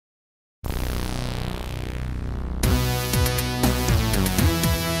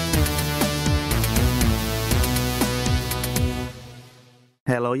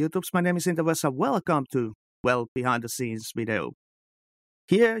Hello YouTubes, my name is Interversa. Welcome to, well, behind the scenes video.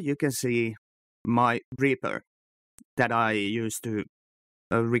 Here you can see my Reaper that I use to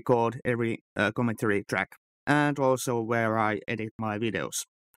record every commentary track, and also where I edit my videos.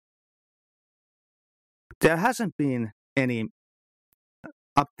 There hasn't been any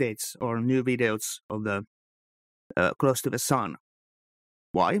updates or new videos of the Close to the Sun.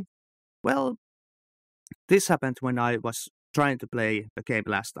 Why? Well, this happened when I was trying to play the game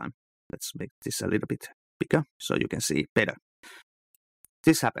last time. Let's make this a little bit bigger so you can see better.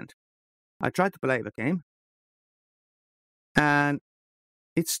 This happened. I tried to play the game and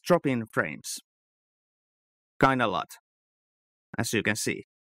it's dropping frames. Kinda a lot, as you can see.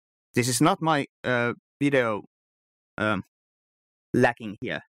 This is not my video lagging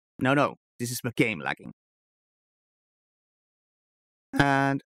here. No, this is the game lagging.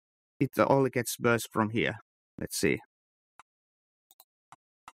 And it only gets worse from here. Let's see.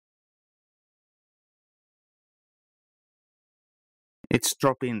 It's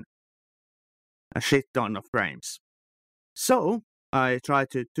dropping a shit ton of frames. So I try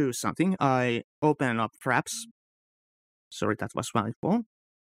to do something. I open up Fraps. Sorry, that was my phone.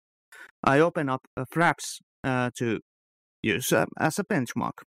 I open up Fraps to use as a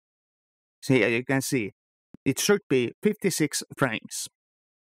benchmark. So here you can see it should be 56 frames.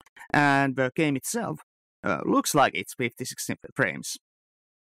 And the game itself looks like it's 56 frames.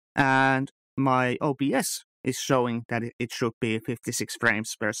 And my OBS is showing that it should be 56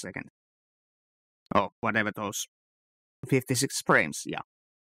 frames per second. Oh, whatever those 56 frames, yeah.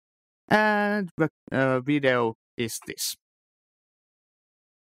 And the video is this.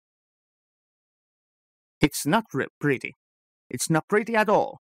 It's not pretty. It's not pretty at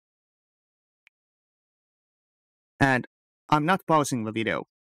all. And I'm not pausing the video.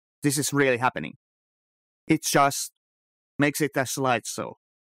 This is really happening. It just makes it a slideshow.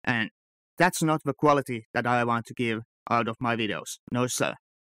 And that's not the quality that I want to give out of my videos. No, sir.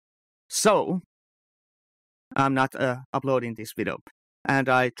 So, I'm not uploading this video. And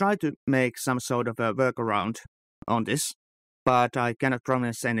I try to make some sort of a workaround on this, but I cannot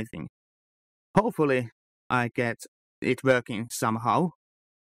promise anything. Hopefully, I get it working somehow.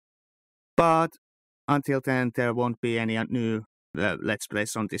 But until then, there won't be any new Let's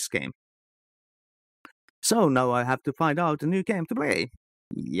Plays on this game. So now I have to find out a new game to play.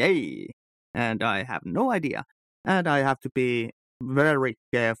 Yay! And I have no idea. And I have to be very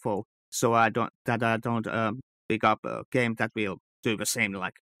careful so I don't pick up a game that will do the same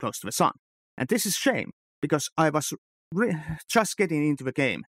like Close to the Sun. And this is a shame, because I was just getting into the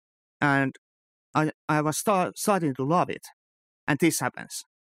game. And I was starting to love it. And this happens.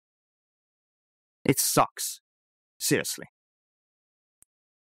 It sucks. Seriously.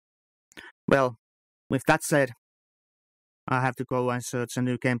 Well, with that said, I have to go and search a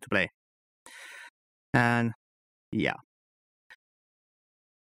new game to play. And yeah.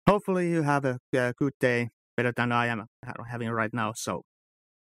 Hopefully you have a good day, better than I am having right now, so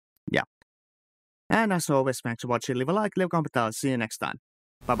yeah. And as always, thanks for watching, leave a like, leave a comment, I'll see you next time.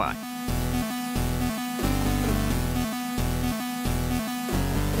 Bye bye.